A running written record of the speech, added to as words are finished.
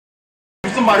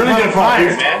Somebody's gonna get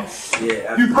fired, man.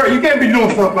 Yeah. You can't be doing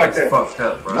stuff like that. Fucked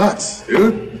up, bro. Nuts,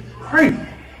 dude. Crazy.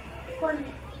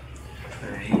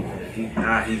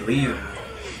 He's leaving.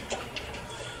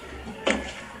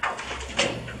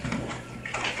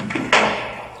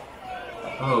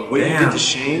 Oh, what you did to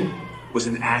Shane was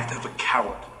an act of a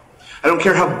coward. I don't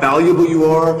care how valuable you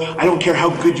are. I don't care how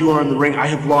good you are in the ring. I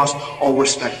have lost all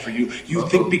respect for you. You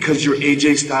think because you're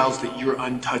AJ Styles that you're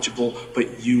untouchable,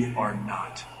 but you are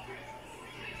not.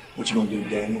 What you gonna do,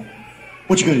 Daniel?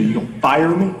 What you gonna do? You gonna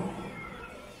fire me?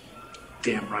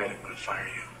 Damn right I'm gonna fire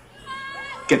you.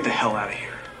 Get the hell out of here.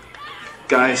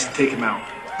 Guys, take him out.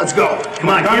 Let's go. Come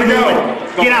on, keep moving.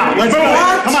 Get out. Let's go.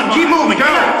 Come on, keep moving. Get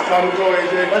out. Time to go,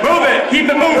 AJ. Move it. Keep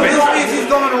it moving. This means he's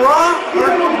going to Raw?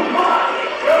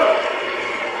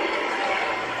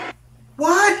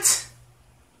 What?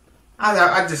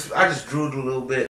 I just drooled a little bit.